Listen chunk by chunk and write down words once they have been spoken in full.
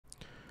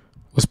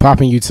What's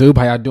poppin' YouTube?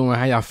 How y'all doing?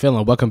 How y'all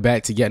feeling? Welcome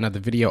back to yet another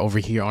video over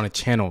here on the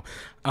channel.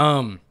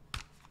 Y'all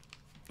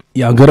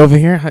good over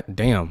here?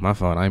 Damn, my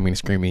fault. I didn't mean to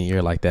scream in your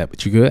ear like that.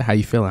 But you good? How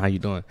you feeling? How you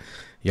doing?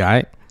 You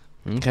alright?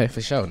 Okay,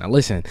 for sure. Now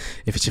listen,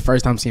 if it's your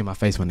first time seeing my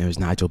face, my name is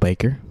Nigel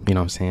Baker. You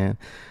know what I'm saying?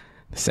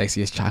 The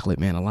sexiest chocolate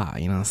man alive.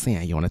 You know what I'm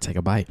saying? You want to take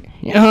a bite?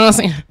 You know what I'm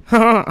saying?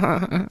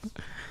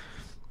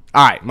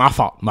 Alright, my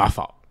fault.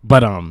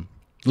 But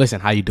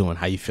listen, how you doing?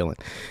 How you feeling?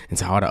 And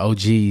to all the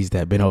OGs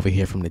that been over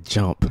here from the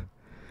jump,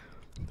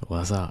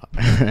 what's up?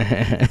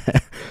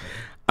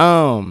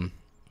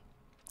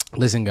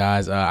 Listen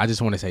guys, I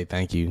just want to say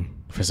thank you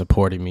for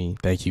supporting me.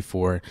 Thank you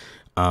for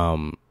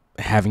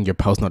having your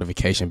post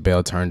notification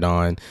bell turned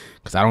on,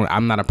 because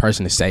I'm not a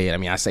person to say it. I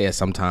mean, I say it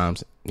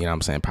sometimes, you know what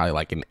I'm saying, probably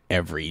like in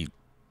every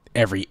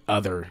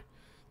other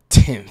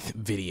 10th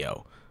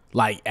video.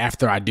 Like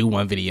after I do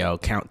one video,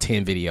 count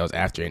 10 videos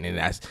after, and then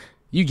that's,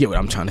 you get what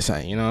I'm trying to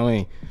say, you know what I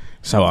mean?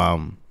 So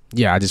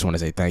yeah, I just want to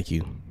say thank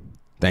you.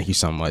 Thank you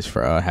so much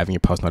for having your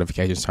post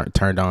notifications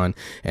turned on,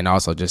 and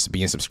also just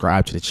being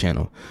subscribed to the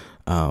channel.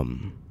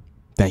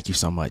 Thank you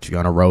so much. We're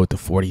on a road to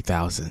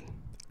 40,000,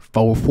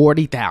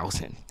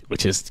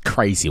 which is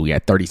crazy. We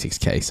at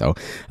 36K. So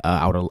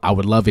I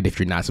would love it if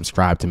you're not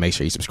subscribed to make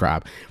sure you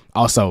subscribe.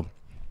 Also,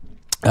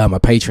 my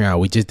Patreon,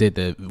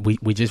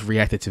 we just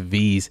reacted to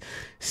V's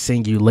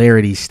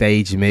Singularity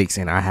stage mix,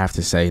 and I have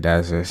to say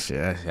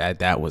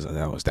that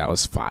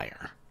was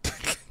fire.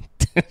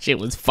 Shit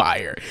was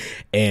fire.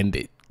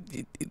 And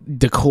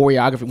the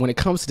choreography, when it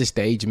comes to the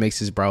stage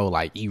mixes, bro,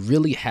 like you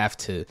really have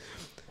to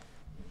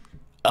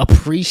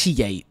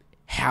appreciate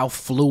how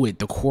fluid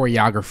the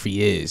choreography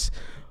is,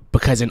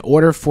 because in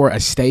order for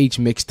a stage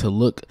mix to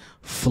look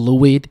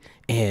fluid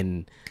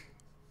and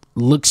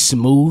look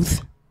smooth,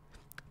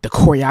 the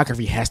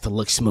choreography has to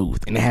look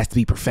smooth and it has to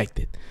be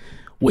perfected,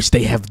 which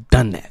they have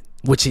done that,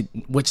 which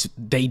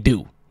they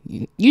do.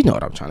 You know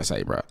what I'm trying to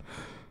say, bro.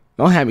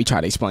 Don't have me try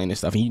to explain this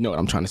stuff, and you know what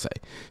I'm trying to say.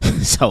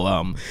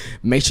 So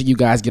make sure you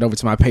guys get over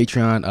to my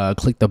Patreon,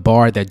 click the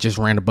bar that just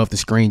ran above the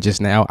screen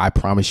just now. I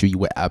promise you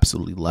would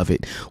absolutely love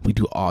it. We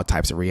do all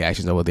types of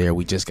reactions over there.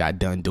 We just got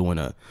done doing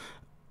I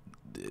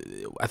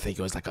think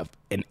it was like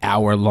an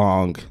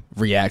hour-long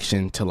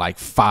reaction to like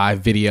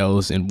 5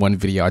 videos. In one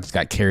video, I just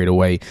got carried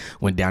away,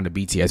 went down to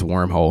BTS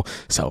wormhole.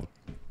 So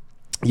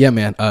yeah,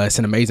 man, it's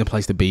an amazing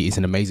place to be. It's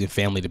an amazing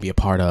family to be a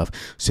part of.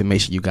 So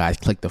make sure you guys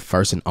click the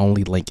first and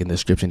only link in the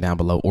description down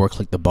below, or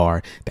click the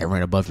bar that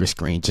ran above your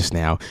screen just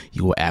now.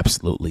 You will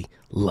absolutely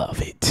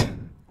love it.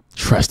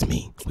 Trust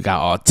me, we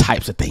got all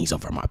types of things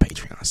over on my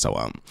Patreon.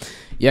 So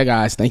yeah,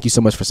 guys, thank you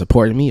so much for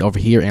supporting me over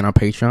here and on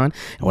Patreon.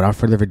 And without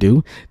further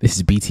ado, this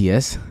is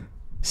BTS.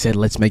 Said,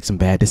 let's make some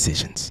bad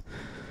decisions.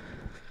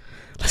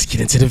 Let's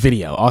get into the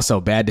video. Also,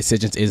 Bad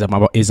Decisions is up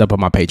on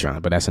my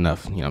Patreon, but that's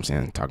enough. You know what I'm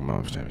saying? Talking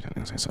about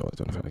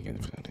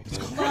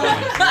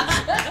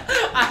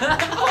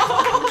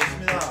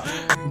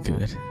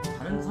good.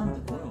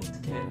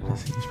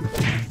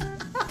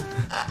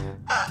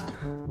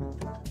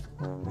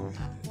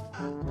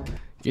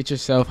 Get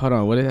yourself, hold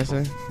on, what did I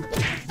say?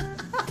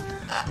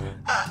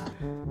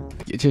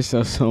 Get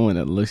yourself someone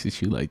that looks at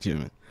you like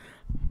Jimin.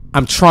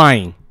 I'm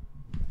trying.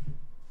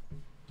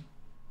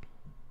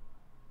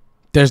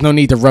 There's no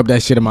need to rub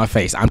that shit in my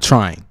face. I'm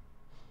trying.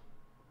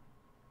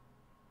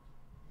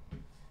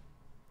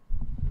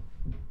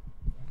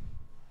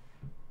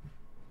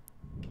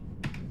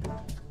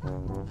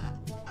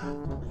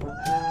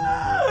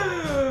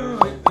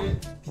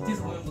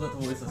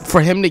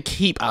 For him to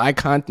keep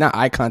not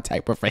eye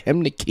contact, but for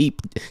him to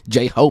keep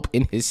J-Hope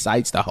in his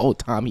sights the whole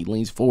time he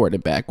leans forward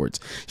and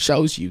backwards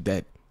shows you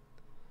that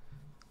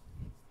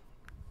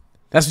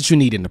that's what you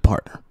need in a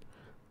partner.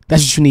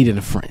 That's what you need in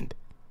a friend.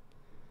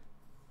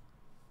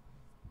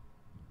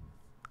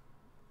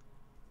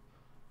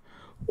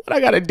 What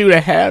I gotta do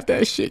to have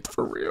that shit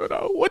for real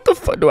though? What the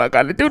fuck do I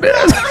gotta do to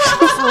have that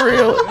shit for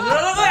real?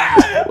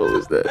 What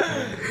was that?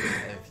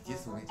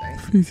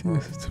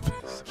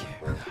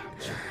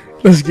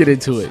 Let's get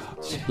into it.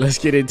 Let's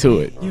get into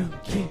it.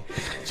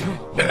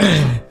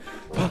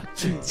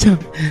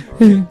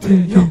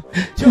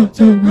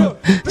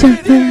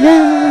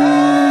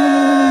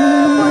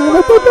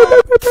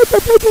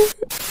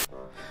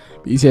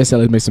 BTS said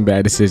let's make some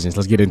bad decisions.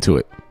 Let's get into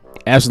it.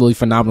 Absolutely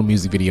phenomenal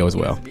music video as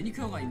well.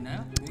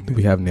 Do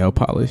we have nail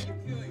polish?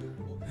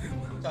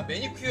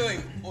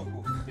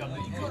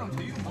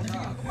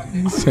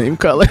 Same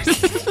color.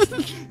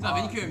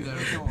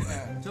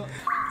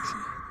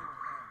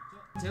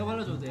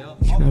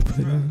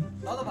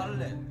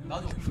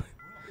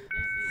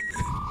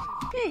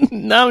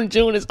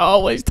 Namjoon is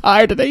always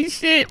tired of they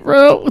shit,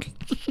 bro.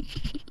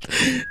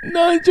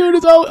 Namjoon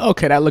is always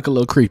okay. That look a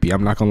little creepy.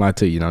 I'm not gonna lie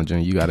to you,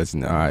 Namjoon. You gotta.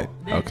 All right.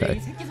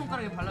 Okay.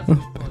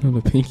 On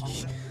the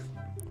pinky.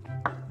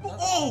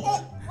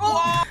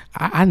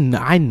 I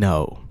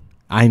know.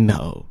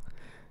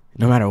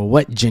 No matter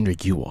what gender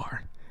you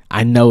are,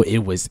 I know it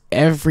was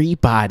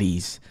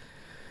everybody's.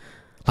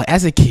 Like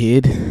as a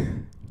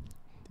kid,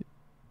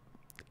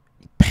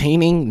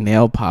 painting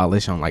nail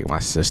polish on like my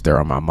sister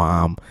or my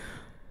mom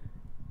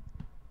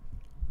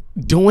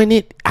doing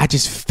it, I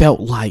just felt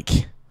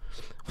like,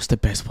 what's the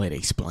best way to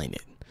explain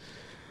it?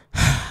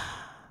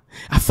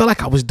 I felt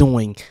like I was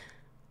doing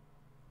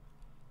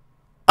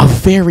a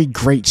very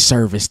great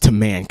service to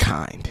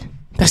mankind.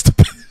 That's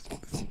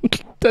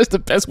the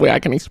best way I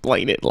can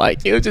explain it.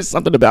 Like, it was just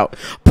something about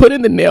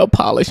putting the nail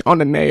polish on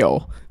the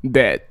nail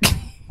that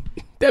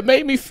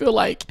made me feel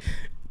like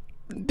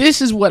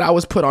this is what I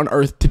was put on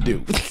earth to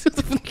do.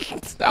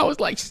 I was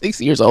like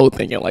 6 years old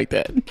thinking like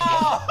that.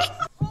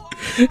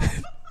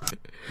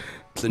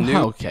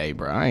 Okay,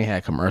 bro. I ain't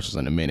had commercials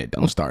in a minute.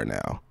 Don't start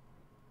now.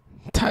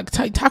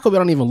 Taco Bell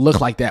don't even look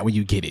like that when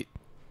you get it.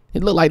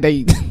 It looked like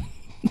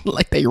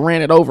they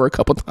ran it over a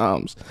couple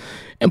times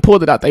and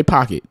pulled it out their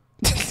pocket.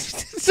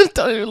 It just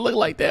don't even look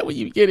like that when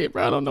you get it,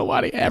 bro. I don't know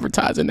why they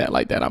advertising that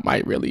like that. I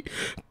might really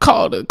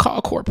call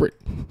corporate.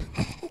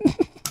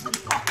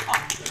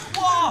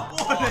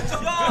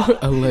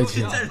 A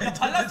legend.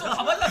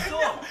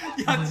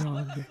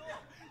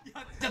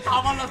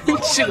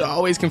 Sugar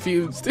always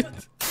confused.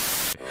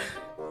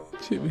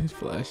 Chip is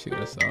flashing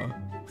us off,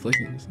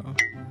 flicking us off.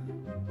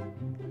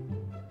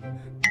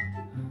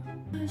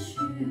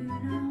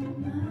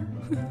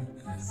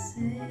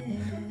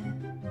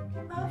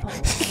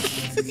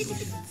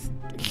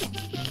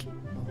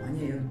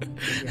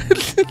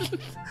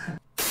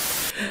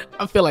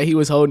 I feel like he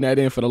was holding that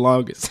in for the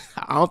longest.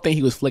 I don't think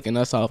he was flicking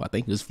us off. I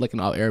think he was flicking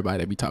off everybody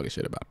that be talking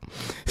shit about him.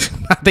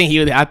 I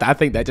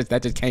think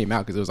that just came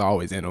out because it was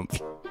always in him.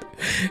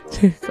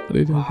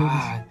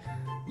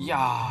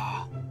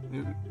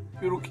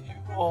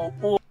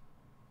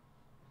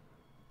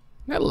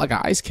 That look like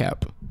an ice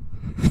cap.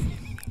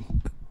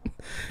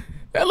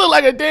 That look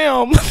like a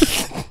damn.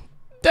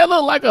 That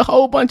look like a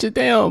whole bunch of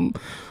damn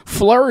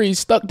flurries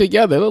stuck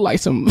together. It look like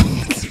some.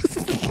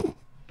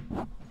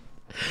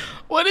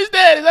 What is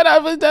that? Is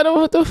that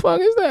what the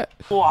fuck is that?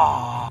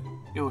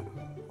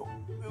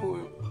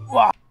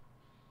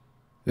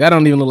 That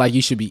don't even look like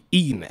you should be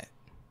eating that.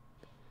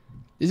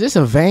 Is this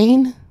a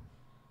vein?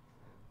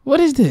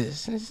 What is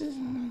this?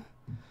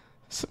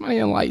 Somebody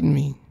enlighten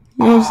me.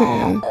 You know what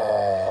I'm saying?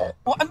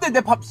 안돼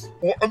내 밥.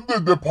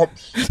 안돼 내 밥.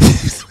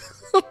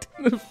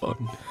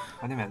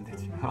 아니면 안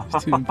되지.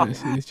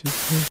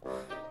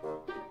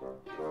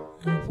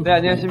 네,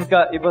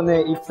 안녕하십니까.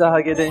 이번에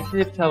입사하게 된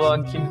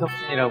신입사원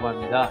김석진이라고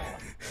합니다.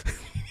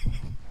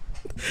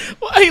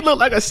 Why he look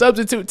like a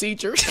substitute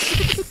teacher?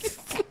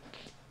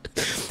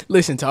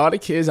 Listen, to all the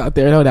kids out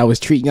there though that was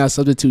treating y'all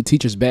substitute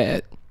teachers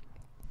bad,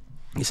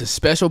 it's a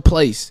special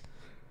place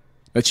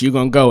that you're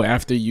gonna go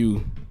after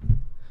you.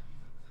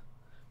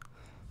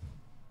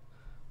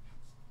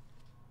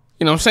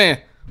 You know what I'm saying?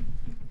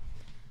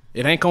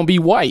 It ain't gonna be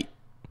white.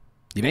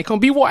 It ain't gonna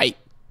be white.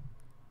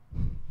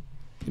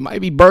 It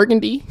might be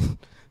burgundy,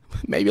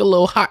 maybe a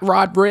little hot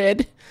rod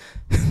red.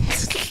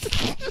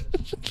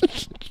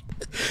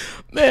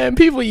 Man,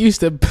 people used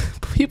to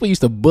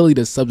bully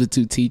the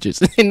substitute teachers,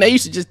 and they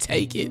used to just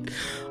take it.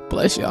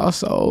 Bless y'all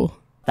soul.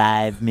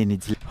 5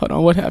 minutes. Hold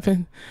on, what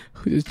happened?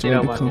 Who just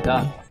joined the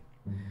company?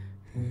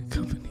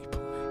 Company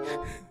boy.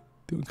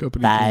 Doing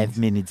company. 5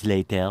 minutes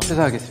later.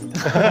 퇴사하겠습니다.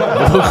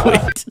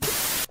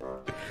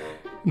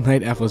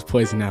 Night Apple's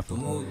Poison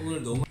Apple.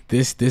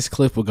 This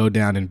clip will go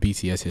down in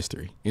BTS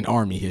history, in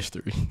Army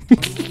history.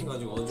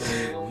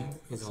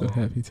 So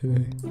happy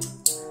today.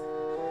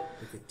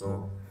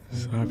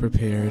 So I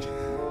prepared.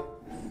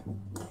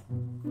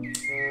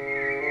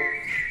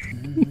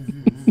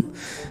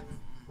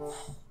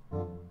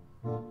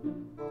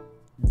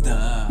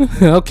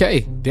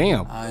 Okay,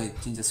 damn. 아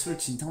진짜 술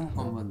진탕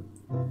먹고 한번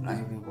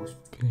라이브 해보고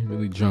싶다.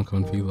 Really drunk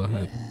on V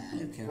Live.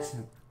 이렇게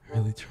열심히.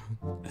 Really drunk.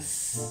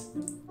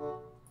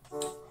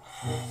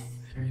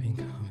 Reading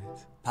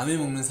comments. 밤에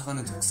먹는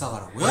사과는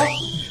독사과라고요?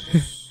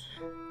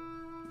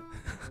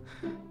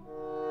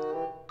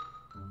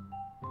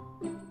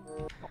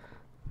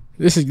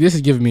 This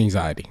is giving me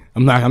anxiety.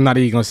 I'm not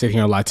even gonna sit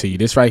here and lie to you.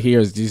 This right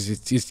here is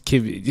just this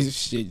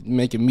shit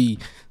making me.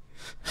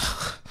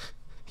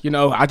 You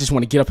know, I just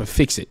want to get up and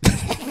fix it.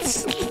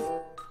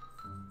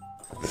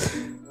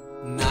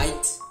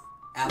 Night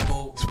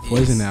apple. It's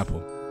poison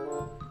apple.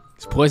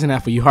 It's poison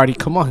apple. You already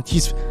come on.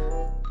 He's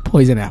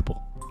poison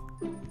apple.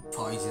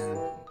 Poison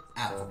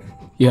apple.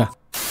 Yeah.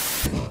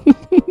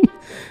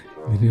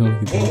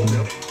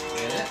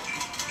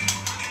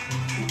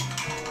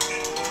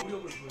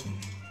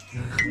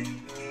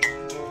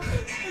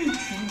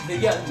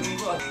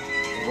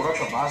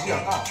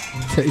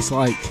 Tastes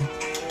like.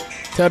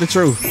 Tell the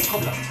truth.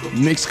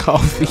 Mixed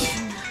coffee.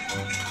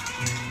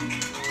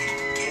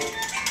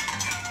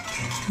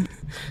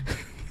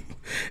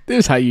 This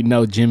is how you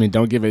know Jimmy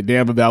don't give a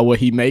damn about what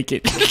he make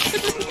it.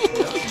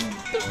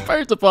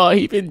 First of all,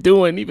 he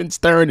been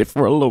stirring it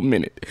for a little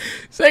minute.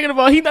 Second of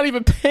all, he not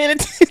even paying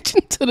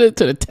attention to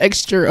the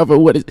texture of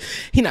it.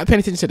 He not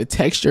paying attention to the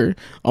texture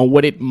on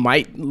what it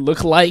might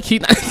look like. He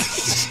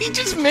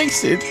just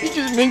mix it. He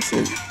just mix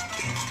it.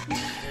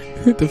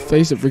 The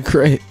face of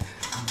regret.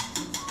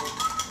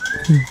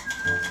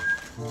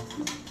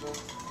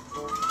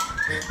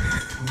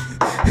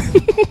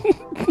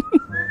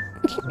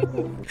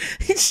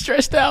 He's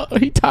stressed out or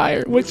he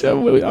tired.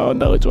 Whichever, I don't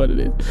know which one it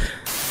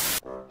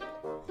is.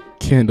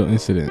 Candle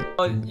incident.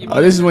 Oh,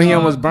 this is when he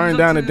almost burned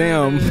down the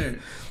damn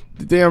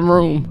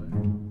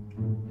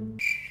room.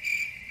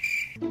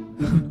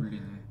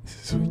 This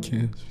is what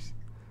candles.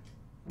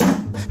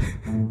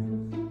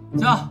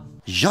 자,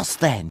 Just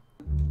then.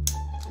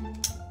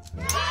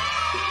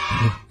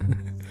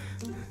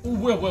 오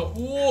뭐야.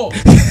 오.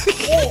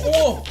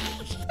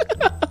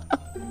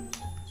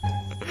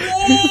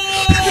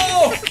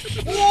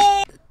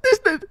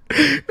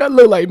 That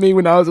looked like me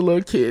when I was a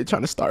little kid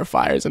trying to start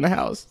fires in the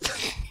house.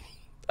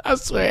 I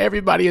swear,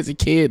 everybody as a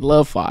kid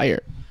loved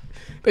fire.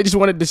 They just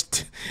wanted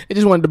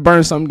to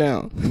burn something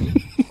down.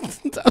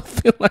 I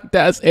feel like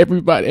that's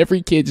everybody.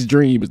 Every kid's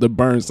dream is to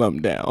burn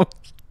something down.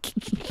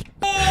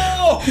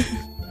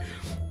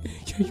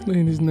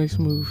 Calculating his next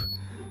move.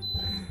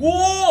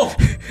 오!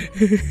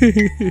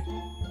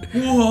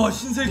 우와,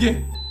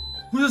 신세계.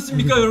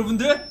 보셨습니까,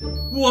 여러분들?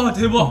 우와,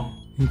 대박.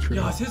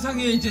 야,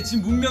 세상에 이제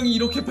지금 문명이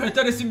이렇게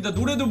발달했습니다.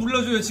 노래도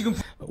불러줘요, 지금.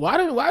 Why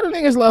do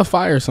niggas love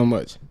fire so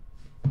much?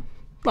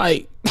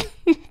 Like,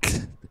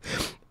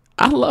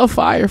 I love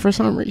fire for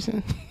some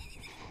reason.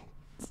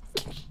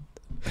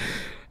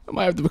 I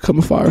might have to become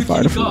a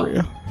firefighter for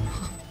real.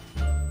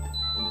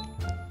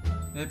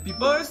 Happy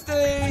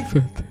birthday.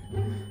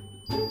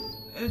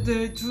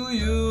 Birthday to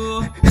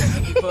you.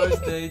 Happy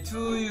birthday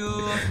to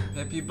you.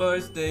 Happy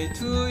birthday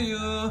to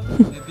you.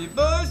 Happy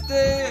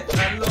birthday.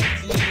 I love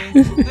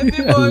you.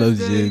 Happy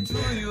birthday to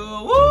you.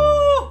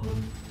 Woo!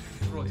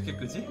 이걸 어떻게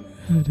끄지?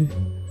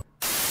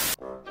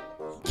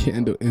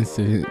 Candle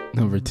incident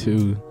number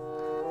 2.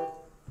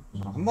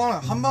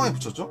 한 방에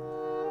붙였죠?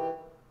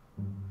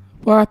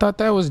 Well, I thought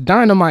that was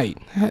dynamite.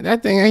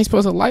 That thing ain't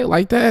supposed to light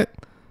like that.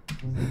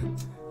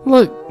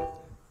 Look,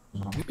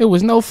 it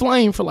was no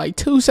flame for like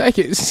 2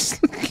 seconds.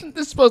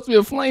 This is supposed to be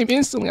a flame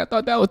instantly. I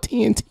thought that was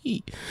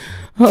TNT.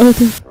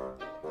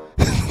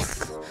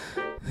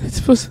 It's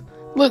supposed to,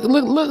 look.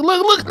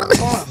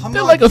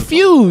 They're like a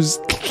fuse.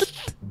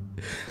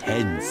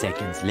 10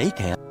 seconds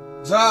later.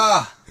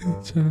 자.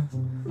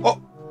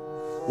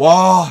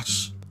 와,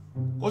 씨.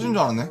 꺼진 줄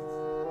알았네.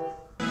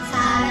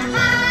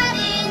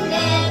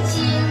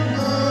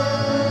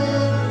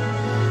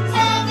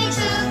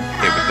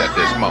 It was at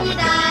this moment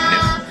that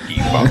he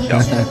knew he fucked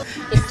up.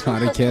 All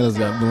the candles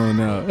got blown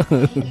out.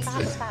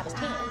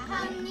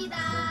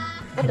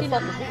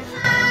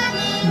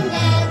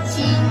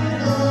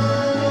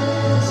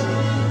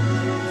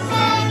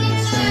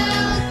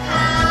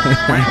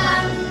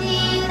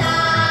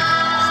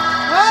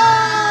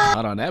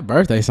 Hold on, that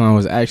birthday song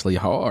was actually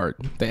hard.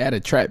 They had a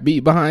trap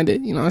beat behind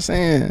it, you know what I'm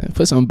saying?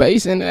 Put some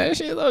bass in that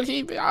shit, look,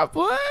 keep it off,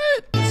 what?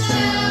 This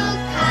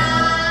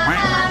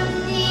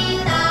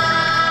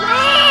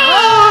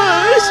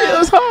shit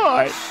was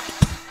hard.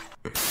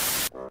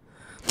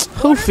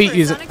 Who feet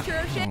is it?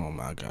 Oh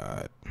my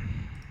god.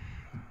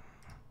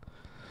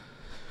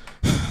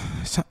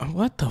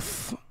 What the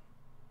fuck?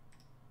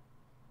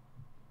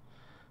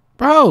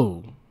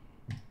 Bro.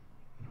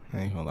 I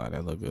ain't gonna lie,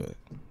 that look good.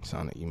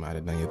 Sounded you might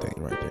have done your thing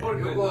right there.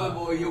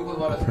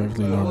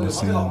 Perfectly normal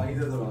sound.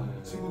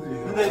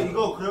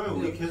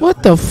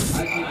 What the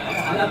f?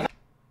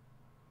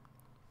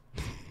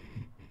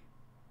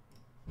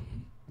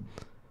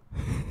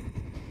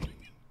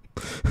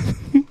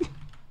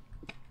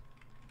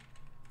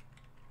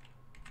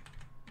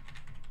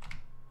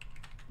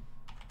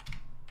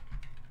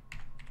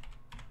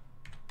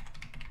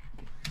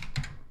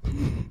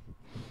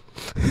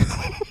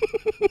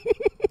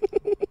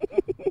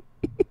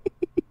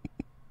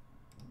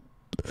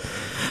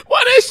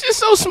 Why that shit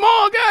so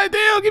small?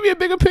 Goddamn, give me a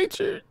bigger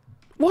picture.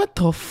 What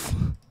the f?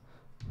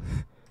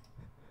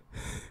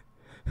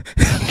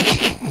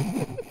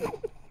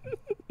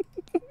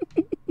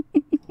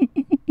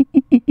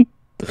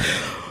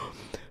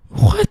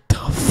 What the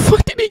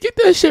fuck? Did he get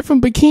that shit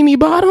from Bikini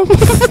Bottom? What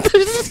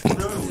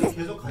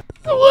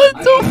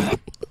the?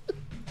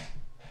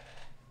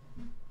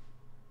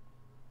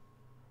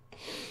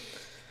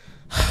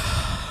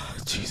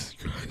 Jesus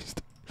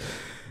Christ.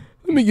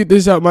 Let me get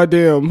this out my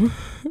damn.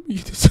 Let me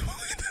get this out my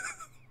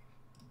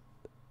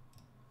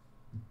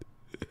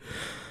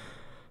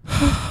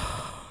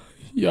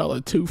Y'all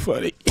are too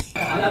funny.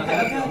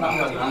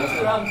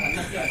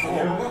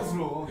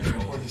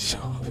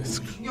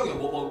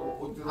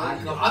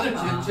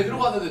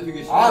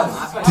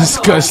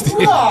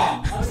 Disgusting.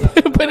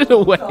 Put it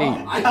away.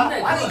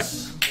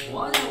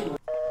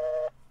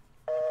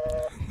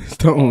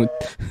 Don't.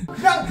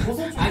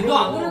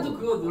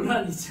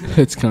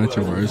 It's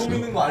controversial.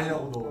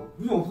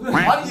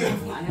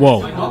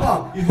 Whoa.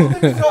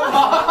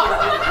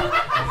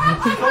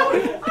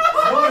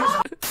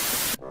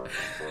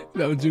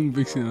 나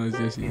중백신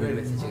아저씨.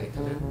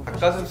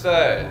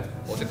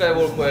 닭가슴살 언제까지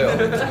먹을 거예요?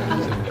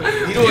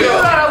 위로해줘.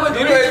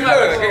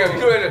 그러니까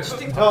위로해줘.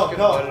 치팅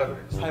형,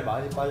 살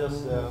많이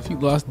빠졌어요. She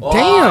lost.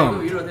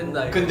 Damn.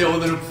 근데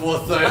오늘은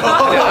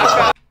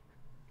부었어요.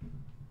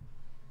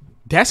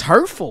 That's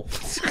hurtful.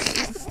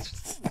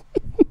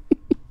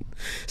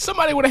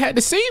 Somebody would have had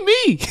to see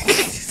me.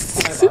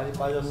 살 많이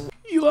빠졌어.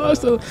 You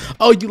lost a.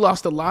 Oh, you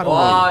lost a lot of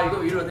와 weight.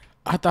 이거 이러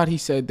I thought he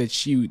said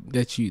that you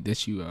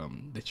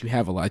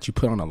have a lot. You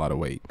put on a lot of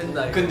weight.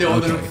 근데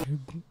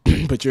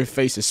오늘은 But your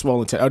face is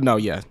swollen. Oh no,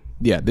 yeah.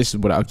 This is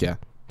what I. Yeah,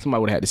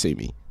 somebody would have had to see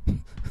me.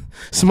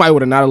 Somebody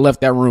would have not have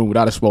left that room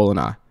without a swollen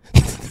eye.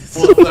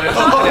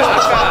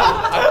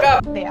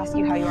 They ask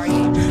you how you are,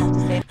 you just have to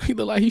say. He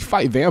look like he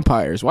fight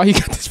vampires. Why he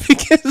got this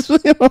big ass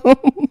wig on?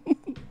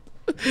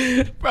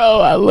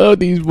 Bro, I love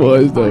these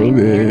boys though, You're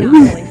man.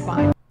 not really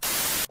fine.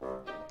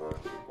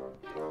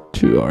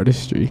 True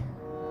artistry.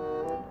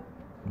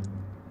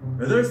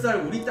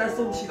 8살 우리 딸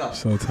솜씨가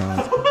So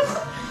talented.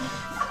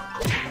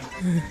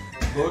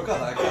 뭘까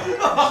날까?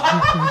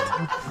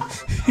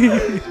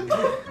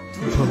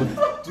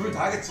 둘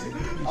다 하겠지?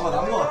 아마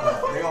남은 것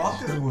같아. 내가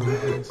확실히 보여.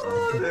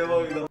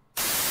 대박이다.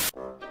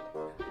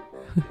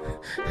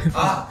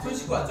 아 손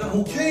씻고 왔죠?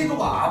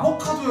 보케이도가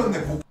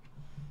아보카도였네.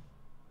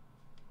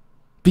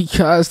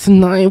 Because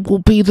tonight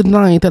will be the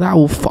night that I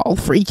will fall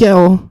for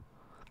you.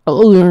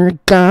 Oh, you're a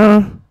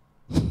guy.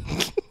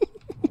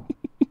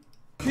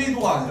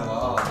 보케이도가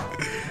아니라.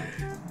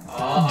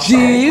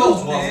 Jin.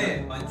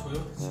 네 많이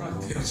줘요? 싫어요?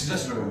 진짜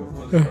싫어요.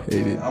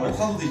 Hate it.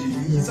 아보카도도 이제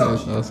인싸.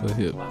 That's also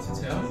hip. 아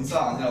진짜요?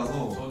 인싸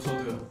아니라서.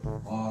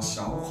 저도요. 와, 씨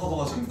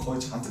아보카도가 지금 거의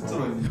잔뜩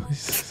들어있네.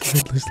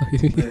 Looks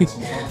like 네,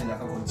 지금 저한테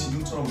약간 거의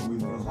지금처럼 보이는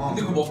거라서.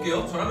 근데 그거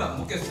먹게요? 저라면 안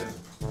먹겠어요.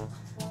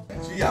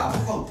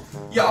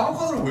 이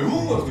아보카도를 왜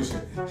먹는 거야 도대체?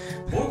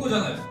 먹을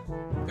거잖아요.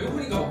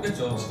 배고프니까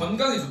먹겠죠.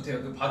 건강에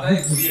좋대요. 그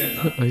바다의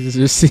굴이랬나?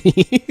 oyster sea.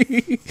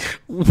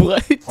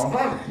 What?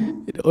 바다에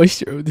An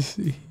oyster of the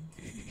sea.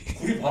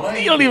 굴이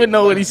바다에. You don't even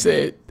know what he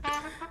said.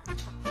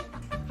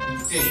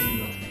 육지의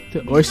굴이요.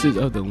 The oysters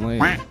of the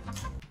land.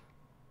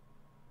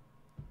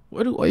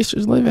 Where do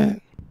oysters live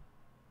at?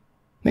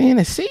 They in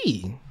the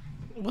sea.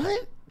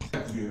 What?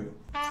 굴이에요.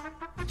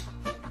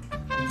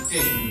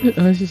 육지의 굴이요.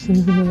 The oysters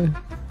of the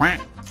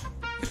land.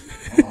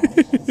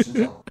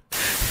 진짜.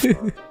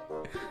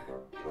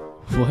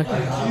 What?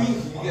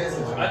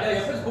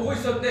 아니야 옆에서 보고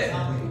있었는데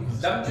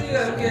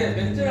남준이가 이렇게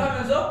멘트를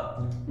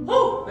하면서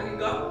호!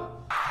 하니까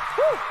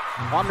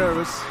I'm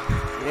nervous.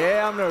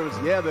 Yeah, I'm nervous.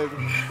 Yeah, baby.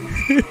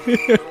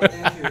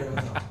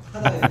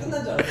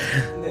 끝난 줄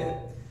알았어. 근데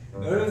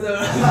여러분들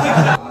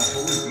아,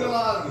 저기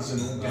끌어나가는 게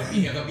진짜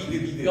너무 약간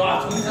미드. 야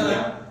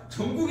정상이야.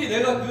 정국이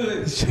내가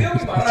그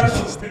태영이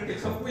말하면서 그렇게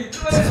정국이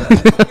끌어내서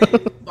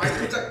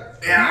마이크 짝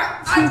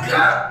야!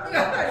 아까!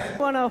 We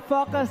wanna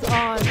focus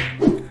on.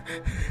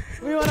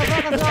 We wanna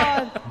focus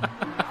on.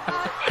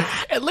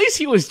 At least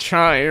he was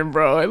trying,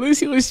 bro. At least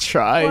he was We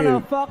trying.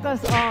 wanna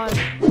focus on.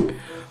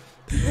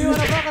 We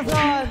wanna focus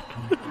on.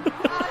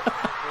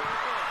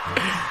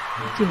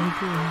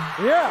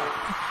 Yeah.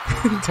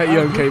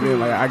 Taeyong came in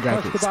like, I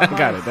got this. I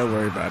got it. Don't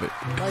worry about it.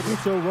 Like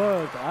it's your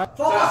word.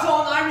 Focus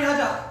on army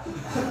하자.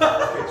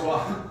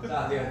 좋아.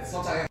 자, 내가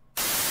성장해.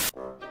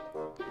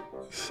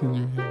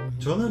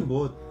 저는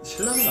뭐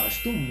신라면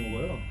아직도 못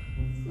먹어요.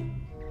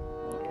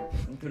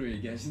 상태로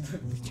얘기하신다.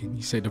 Can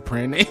you say the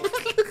brand name?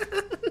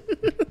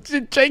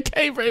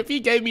 JK, bro, if he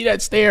gave me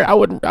that stare, I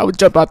would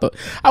jump off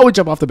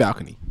the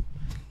balcony.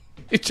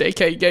 If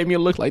JK gave me a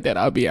look like that,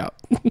 I'd be out.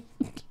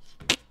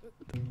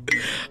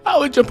 I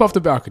would jump off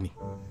the balcony.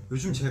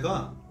 요즘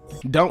제가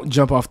Don't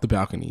jump off the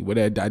balcony. With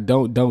that,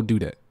 don't do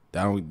that.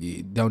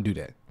 Don't do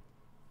that.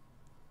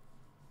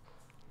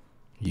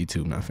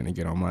 YouTube not finna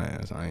get on my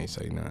ass. I ain't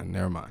say nothing.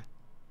 Never mind.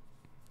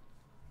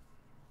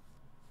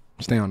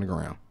 Stay on the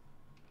ground.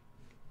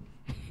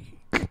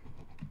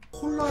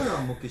 콜라를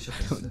안 먹기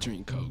시작했어요.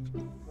 Drink Coke.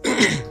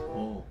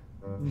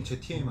 제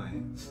TMI.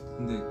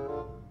 근데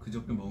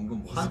그저께 먹은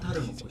건 뭐?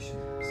 환타를 먹고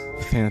시작했어요.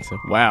 Fanta.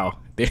 Wow.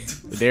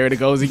 There it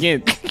goes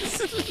again.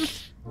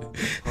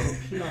 바로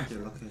필라한테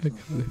연락해서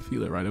I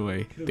feel it right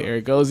away. There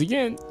it goes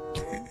again.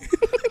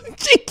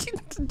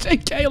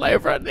 JK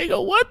like, bro, nigga,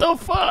 what the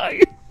fuck?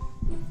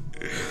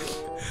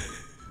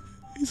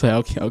 He's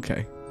like,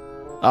 okay.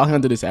 I'll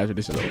handle this after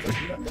this is over.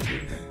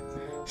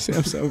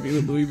 Samsung be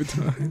the Louis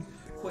Vuitton.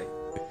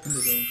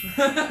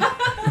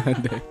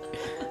 Hyundai.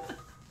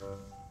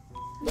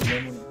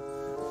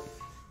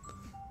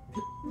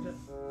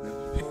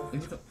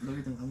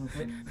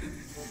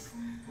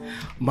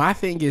 My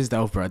thing is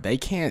though, bro, they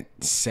can't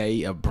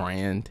say a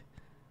brand,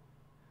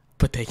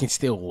 but they can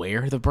still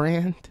wear the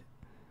brand.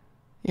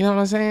 You know what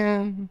I'm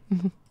saying?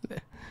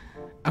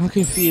 I'm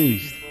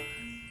confused.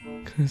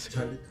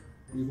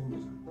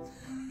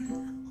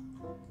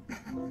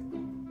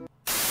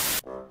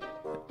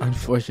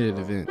 Unfortunate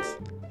events.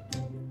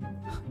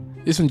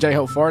 This when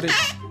J-Hope farted?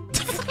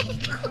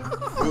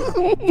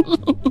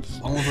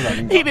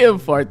 He didn't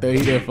fart though.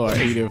 He didn't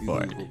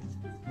fart.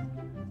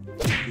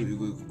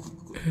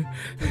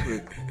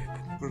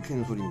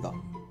 끓이는 소리입니다.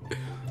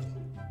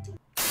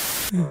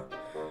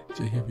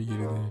 J-Hope get in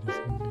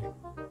there.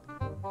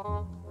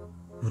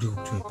 우리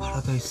국조에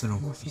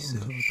파라다이스라는 곡이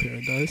있어요.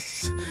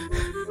 Paradise.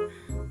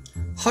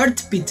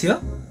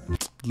 하트비트야?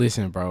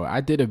 Listen, bro,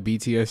 I did a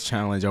BTS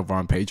challenge over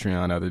on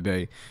Patreon the other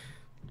day.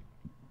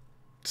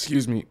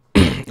 Excuse me,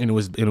 and it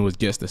was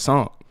guess the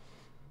song.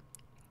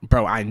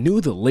 Bro, I knew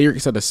the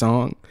lyrics of the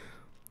song,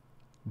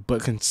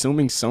 but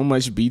consuming so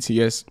much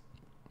BTS,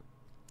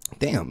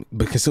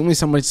 but consuming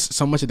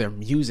so much of their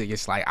music,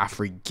 it's like I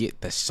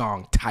forget the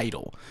song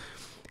title.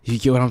 You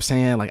get what I'm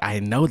saying? Like, I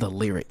know the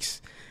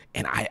lyrics,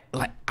 and I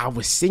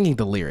was singing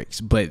the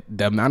lyrics, but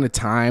the amount of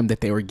time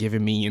that they were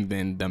giving me, and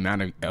then the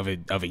amount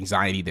of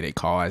anxiety that it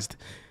caused,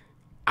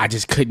 I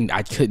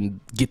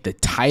couldn't get the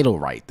title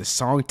right. The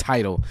song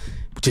title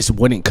just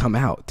wouldn't come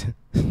out.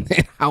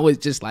 And I was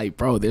just like,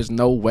 bro, there's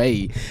no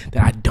way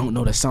that I don't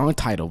know the song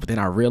title. But then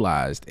I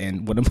realized,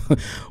 and one of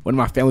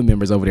my family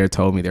members over there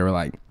told me, they were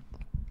like,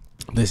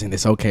 listen,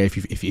 it's okay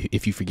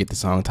if you forget the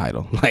song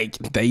title. Like,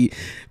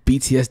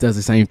 BTS does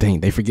the same thing.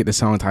 They forget the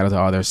song title to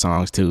all their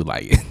songs too.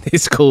 Like,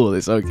 it's cool.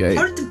 It's okay.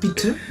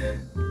 하트비트?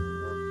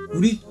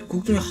 우리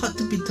곡 중에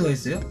하트비트가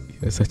있어요?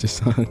 That's such a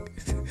song.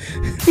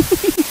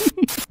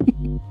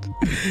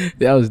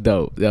 That was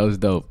dope. That was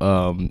dope.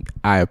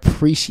 I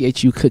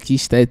appreciate you, Cookie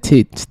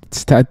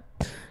Status.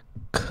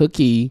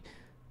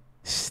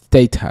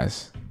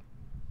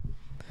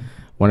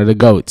 One of the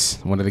goats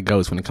when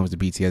it comes to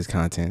BTS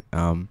content.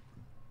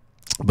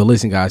 But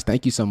listen, guys,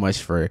 thank you so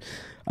much for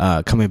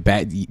coming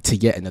back to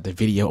yet another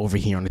video over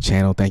here on the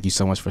channel. Thank you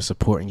so much for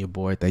supporting your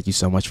boy. Thank you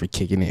so much for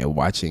kicking it and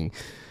watching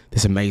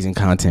this amazing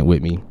content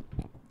with me.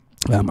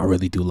 I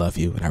really do love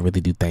you, and I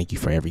really do thank you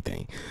for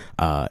everything.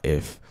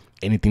 If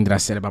anything that I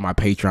said about my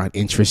Patreon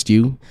interests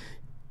you,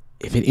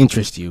 the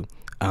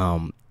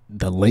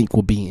link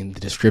will be in the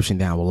description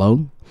down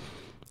below,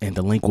 and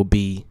the link will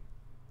be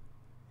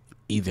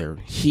either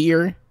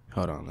here.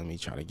 Hold on, let me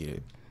try to get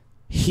it.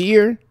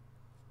 Here,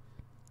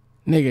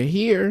 nigga,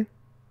 here,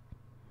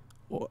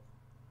 or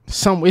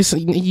somewhere.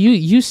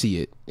 You see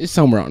it. It's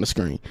somewhere on the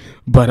screen.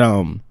 But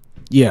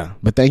yeah.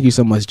 But thank you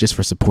so much just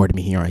for supporting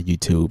me here on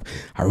YouTube.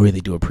 I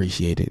really do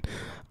appreciate it.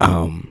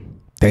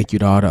 Thank you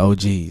to all the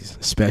OGs.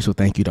 Special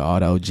thank you to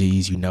all the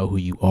OGs. You know who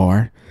you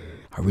are.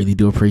 I really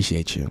do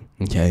appreciate you.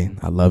 Okay,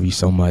 I love you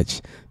so much.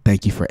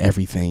 Thank you for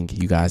everything.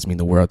 You guys mean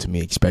the world to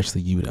me,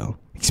 especially you, though.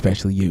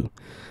 Especially you.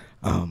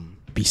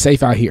 Be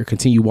safe out here.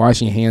 Continue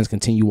washing your hands.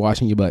 Continue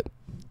washing your butt.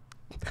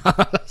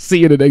 See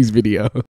you in the next video.